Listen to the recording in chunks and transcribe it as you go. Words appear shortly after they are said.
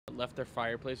left their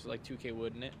fireplace with like 2K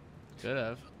wood in it. Could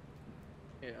have.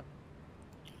 Yeah.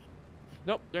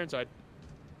 Nope, they're inside.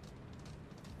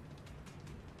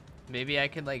 Maybe I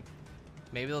could like,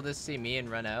 maybe they'll just see me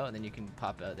and run out, and then you can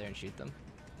pop out there and shoot them.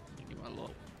 Give me a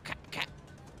little cat.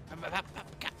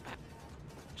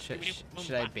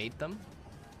 Should I bait them?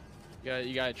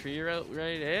 You got a tree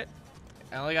ready to hit?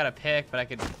 I only got a pick, but I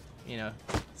could, you know,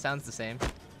 sounds the same.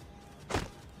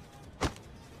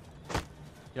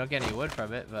 You don't get any wood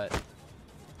from it, but.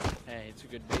 Hey, it's a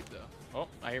good bait though. Oh,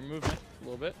 I hear movement a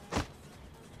little bit.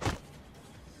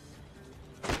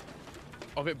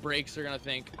 Oh, if it breaks, they're gonna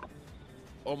think,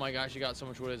 oh my gosh, you got so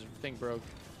much wood, his thing broke.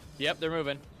 Yep, they're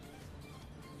moving.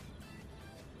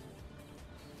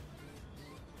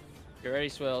 Get ready,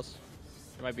 Swells.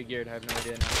 It might be geared, I have no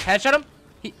idea now. Headshot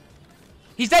him!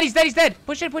 He's dead, he's dead, he's dead!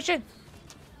 Push in, push in!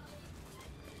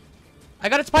 I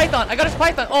got its python,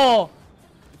 Oh!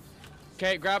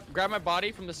 Okay, grab my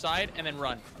body from the side and then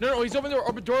run. No, he's open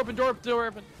the door, door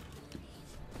open.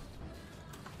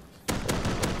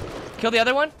 Kill the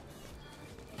other one?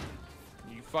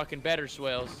 You fucking better,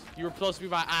 Swells. You were supposed to be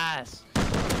my ass.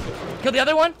 Kill the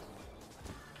other one?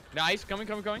 Nice, coming.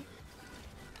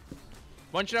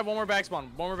 One should have one more back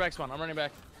spawn. I'm running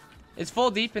back. It's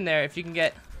full deep in there if you can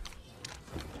get.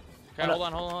 Okay, hold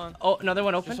on. Oh, another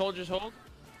one open. Just hold.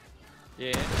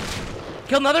 Yeah.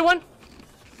 Kill another one?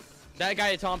 That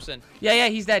guy at Thompson. Yeah,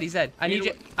 he's dead. I need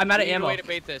you. I'm out of ammo. Way to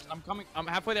bait this. I'm coming. I'm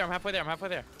halfway there.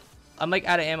 I'm like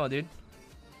out of ammo, dude.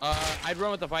 I'd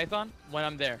run with the python when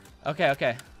I'm there.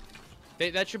 Okay.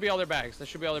 That should be all their bags.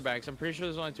 I'm pretty sure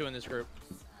there's only 2 in this group.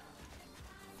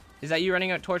 Is that you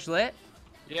running a torch lit?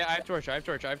 Yeah, I have torch.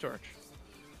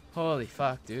 Holy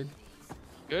fuck, dude.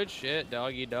 Good shit,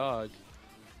 doggy dog.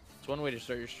 It's one way to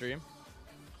start your stream.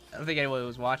 I don't think anyone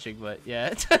was watching, but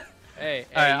yeah. Hey.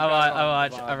 All right, I'll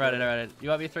watch. I'll run it. You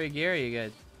want me to throw your gear? Or are you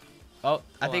good? Oh,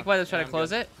 I think while I was trying to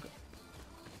close it.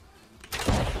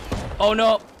 Oh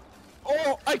no!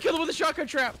 Oh, I killed him with a shotgun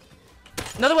trap.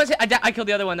 Another one's hit. I killed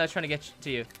the other one that was trying to get to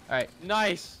you. All right.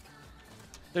 Nice.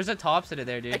 There's a Thompson in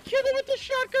there, dude. I killed him with the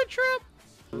shotgun trap.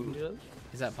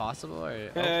 Is that possible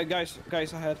or? Guys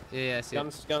ahead. Yeah, I see.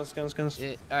 Guns.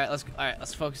 Yeah. All right,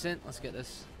 let's focus in. Let's get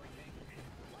this.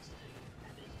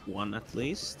 One at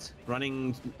least.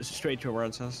 Running straight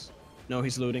towards us. No,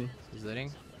 he's looting. He's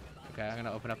looting. Okay, I'm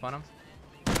gonna open up on him.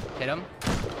 Hit him.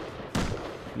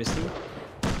 Missed him.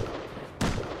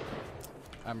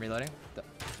 I'm reloading.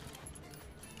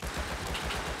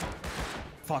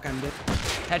 Fuck, I'm dead.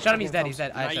 Headshot him. He's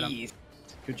dead. I hit him. Nice.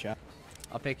 Good job.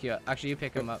 I'll pick you up. Actually, you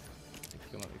pick him up.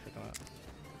 You pick him up.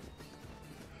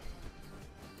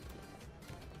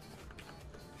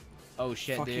 Oh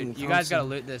shit, Fucking dude. You guys gotta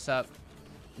Thompson. loot this up.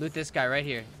 Loot this guy right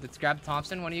here. Let's grab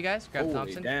Thompson, one of you guys. Grab Holy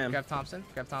Thompson. damn. Grab Thompson.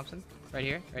 Right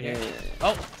here. Yeah.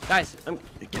 Oh, guys. I'm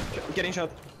getting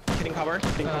shot. Getting cover.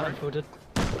 Recorded.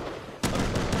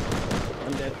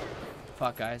 I'm dead.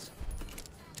 Fuck, guys.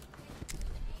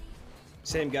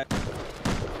 Same guy.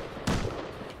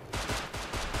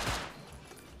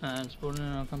 And spawn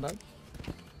and I'll come back.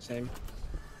 Same.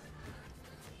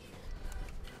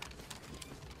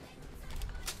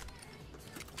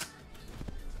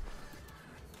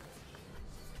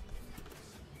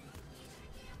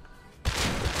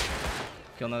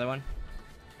 Kill another one.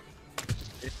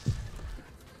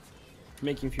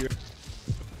 Making fewer.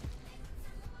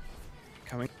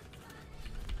 Coming.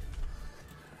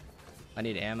 I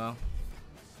need ammo.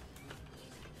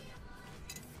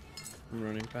 I'm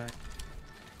running back.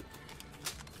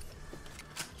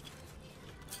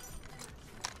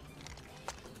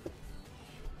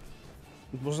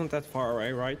 It wasn't that far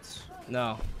away, right?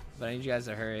 No, but I need you guys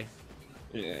to hurry.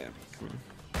 Yeah, come on.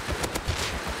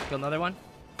 Kill another one.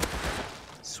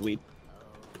 Sweet.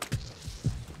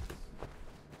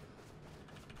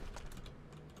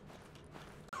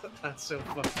 That's so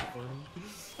fucking funny.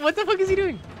 What the fuck is he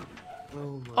doing?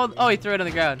 Oh, he threw it on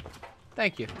the ground.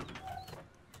 Thank you.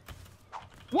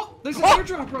 What? There's an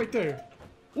airdrop right there.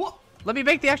 What? Let me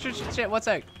make the extra shit. What's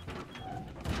that?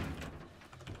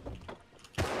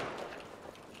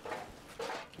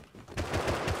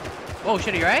 Oh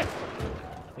shit, are you right?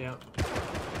 Yeah.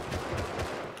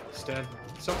 He's dead.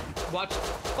 So, watch.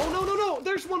 Oh, no.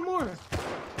 There's one more.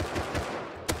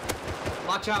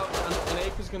 Watch out. An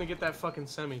ape is gonna get that fucking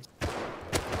semi.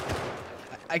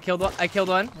 I killed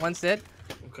one. One's dead.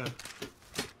 Okay.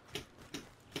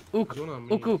 Ook. One on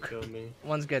me, Ook. killed me.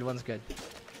 One's good.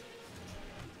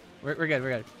 We're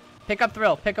good. Pick up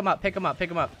Thrill. Pick him up.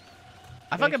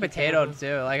 I fucking potatoed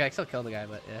too. Like, I still killed the guy,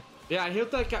 but yeah. Yeah, I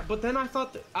hit that guy, but then I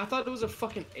thought it was a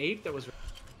fucking ape that was.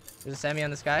 There's a semi on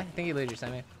this guy. I think you lose your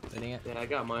semi. Looting it. Yeah, I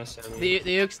got my semi.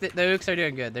 The Ooks are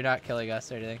doing good. They're not killing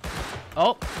us or anything.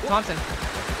 Oh, Thompson.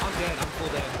 I'm dead. I'm full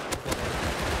dead. I'm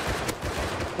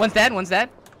full dead. One's dead. One's dead.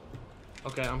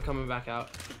 Okay, I'm coming back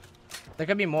out. There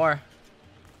could be more.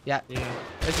 Yeah. Yeah.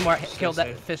 There's more. Stay Killed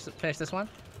that. safe. Finish this one.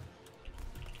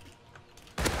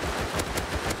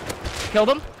 Killed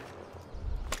him.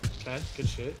 Okay, good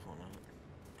shit.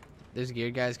 There's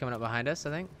geared guys coming up behind us,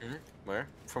 I think. Where?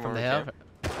 From where the we hill. came?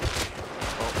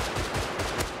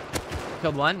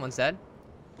 Killed one. One's dead.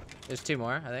 There's two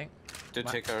more, I think. Dude,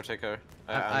 take cover, take cover.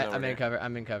 I'm in cover.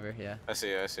 I'm in cover. Yeah. I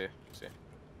see, I see.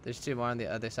 There's two more on the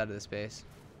other side of the space.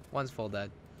 One's full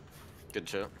dead. Good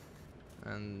shit.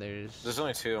 And There's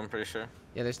only two, I'm pretty sure.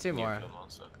 yeah, there's two You more. killed one,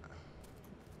 so. Oh,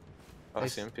 I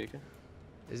There's- see him peeking.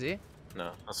 Is he?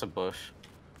 No, that's a bush.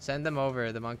 Send them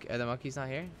over. The monkey. Are the monkeys not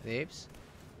here? The apes?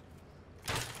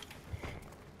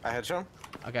 I headshot him.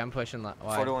 Okay, I'm pushing wide.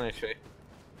 41 HP.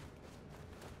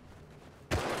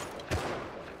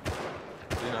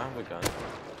 Do you not have a gun?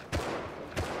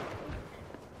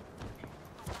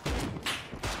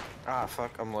 Ah,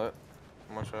 fuck, I'm lit.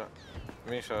 I'm one shot. I'm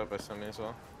being shot by Semi as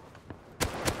well.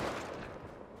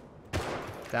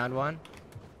 Downed one.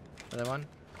 Another one.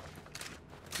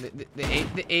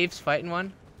 The apes fighting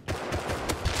one.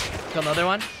 Kill another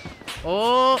one.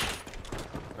 Oh!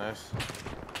 Nice.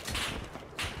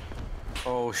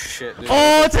 Oh shit, dude.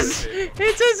 Oh, it's a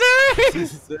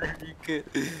Zerg! You could.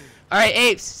 Alright,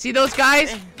 apes. See those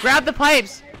guys? Grab the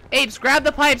pipes. Apes, grab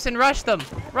the pipes and rush them.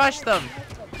 Rush them.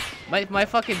 My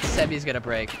fucking Sebi's gonna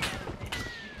break.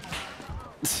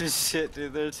 Shit,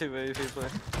 dude, there are too many people.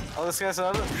 Oh, this guy's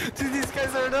on us. Dude, these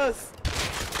guys aren't us.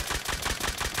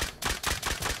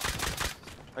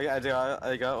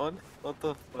 I got one. What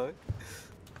the fuck?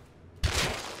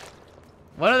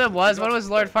 One of them was. One was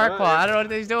Lord Farquaad. I don't know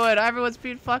what he's doing. Everyone's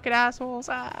being fucking assholes.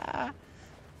 Ah.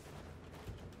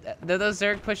 Did those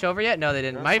Zerg push over yet? No, they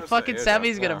didn't. You're My supposed to fucking air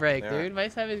Semi's drop. gonna Yeah, break, yeah. dude. My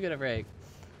Semi's gonna break.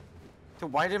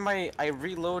 Dude, why did I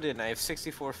reloaded and I have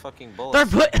 64 fucking They're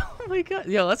bullets? oh my god.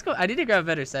 Yo, let's go. I need to grab a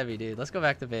better Semi, dude. Let's go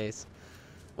back to base.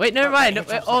 Wait, never mind.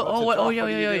 No,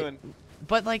 yo.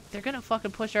 But like, they're gonna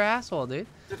fucking push our asshole, dude.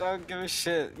 Dude, I don't give a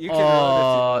shit. You can run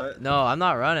if you want. No, I'm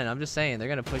not running. I'm just saying they're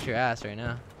gonna push your ass right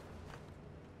now.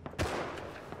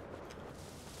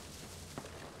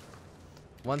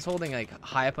 One's holding like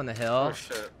high up on the hill. Oh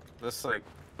shit. This like,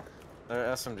 they're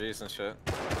SMGs and shit.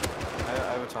 I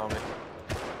have a Tommy.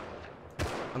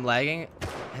 I'm lagging.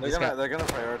 Hit this guy. They're gonna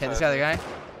prioritize. Hit this other guy.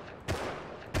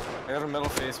 I got a middle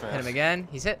face, man. Hit him again.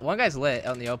 He's hit. One guy's lit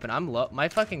out in the open. I'm low. My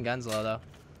fucking gun's low though.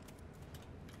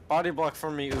 Body block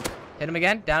from me, Ook. Hit him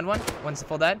again. Down one. One's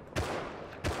full dead.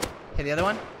 Hit the other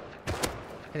one.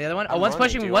 Hit the other one. Oh, one's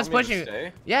pushing me. One's pushing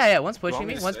me. Yeah, one's pushing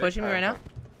me. One's pushing me right now.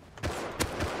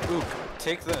 Ook,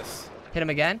 take this. Hit him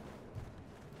again.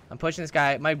 I'm pushing this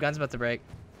guy. My gun's about to break.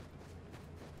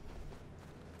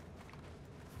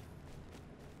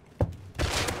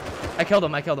 I killed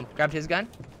him. Grabbed his gun.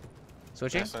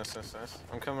 Switching. Nice.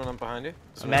 I'm coming up behind you.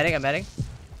 I'm medding.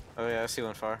 Oh yeah, I see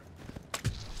one far.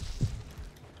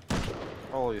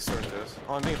 Holy syringes.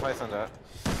 Oh, I'm being pythoned at.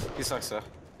 He sucks though.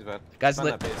 He's bad. Guy's On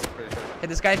lit. that base, pretty sure. Hit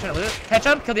this guy trying to loot. Catch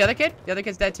him. Kill the other kid. The other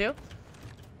kid's dead too.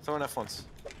 Someone F once.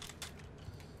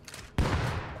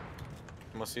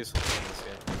 Most useful thing in this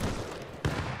game.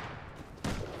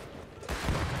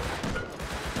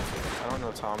 I don't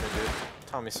know Tommy, dude.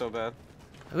 Tommy's so bad.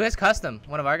 Who has custom?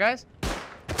 One of our guys?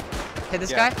 Hit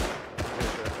this Yeah. guy. Pretty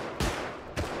sure.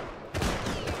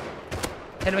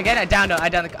 Hit him again. I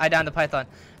downed the python.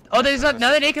 Oh, there's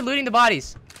another naked looting the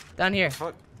bodies. Down here.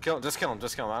 Fuck. Just kill him.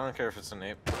 I don't care if it's an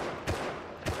ape.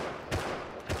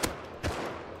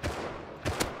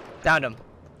 Downed him.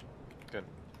 Good.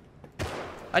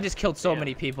 I just killed so Yeah.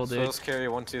 many people, So dude. let's carry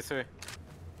 1, 2, 3.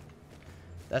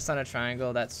 That's not a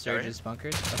triangle. That's Sorry? Surge's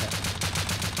bunkers. Okay.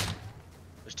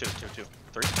 There's two,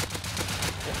 3.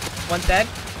 One's dead.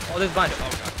 Oh, there's a bunch. Oh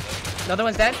god. Another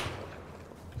one's dead.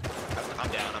 I'm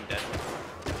down. I'm dead.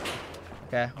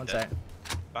 Okay, one Dead. sec.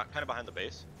 Kind of behind the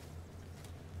base.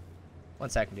 1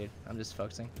 second, dude. I'm just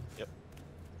focusing. Yep.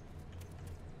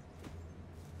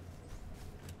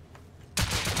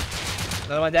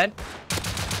 Another one dead.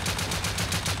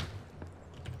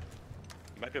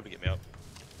 You might be able to get me up.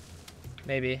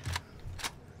 Maybe.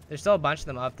 There's still a bunch of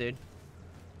them up, dude.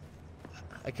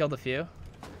 I killed a few.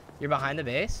 You're behind the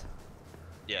base?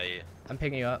 Yeah. I'm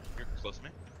picking you up. You're close to me.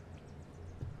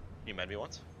 You met me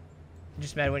once.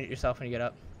 Just med yourself when you get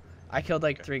up. I killed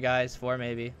like Okay. 3 guys, 4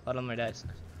 maybe. A lot of them are dead.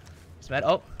 Just med.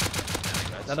 Oh,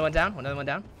 Meds. another one down. Another one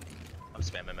down. I'm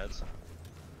spamming meds.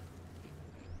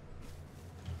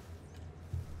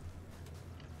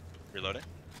 Reloading.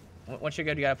 Once you're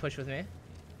good, you gotta push with me.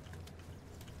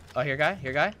 Oh, here, guy.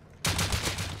 Here, guy.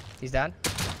 He's down.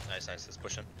 Nice, nice. Let's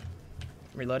push him.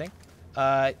 I'm reloading.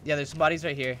 Yeah, there's some bodies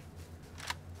right here.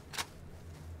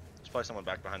 There's probably someone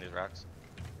back behind these rocks.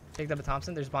 Picked up a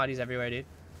Thompson. There's bodies everywhere, dude.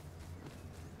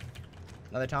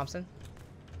 Another Thompson.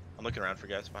 I'm looking around for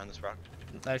guys behind this rock.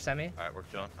 Another semi. Alright, we're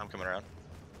chilling. I'm coming around.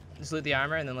 Just loot the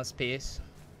armor and then let's peace.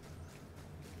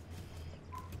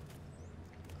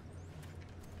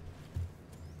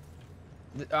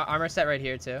 The, armor set right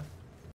here too.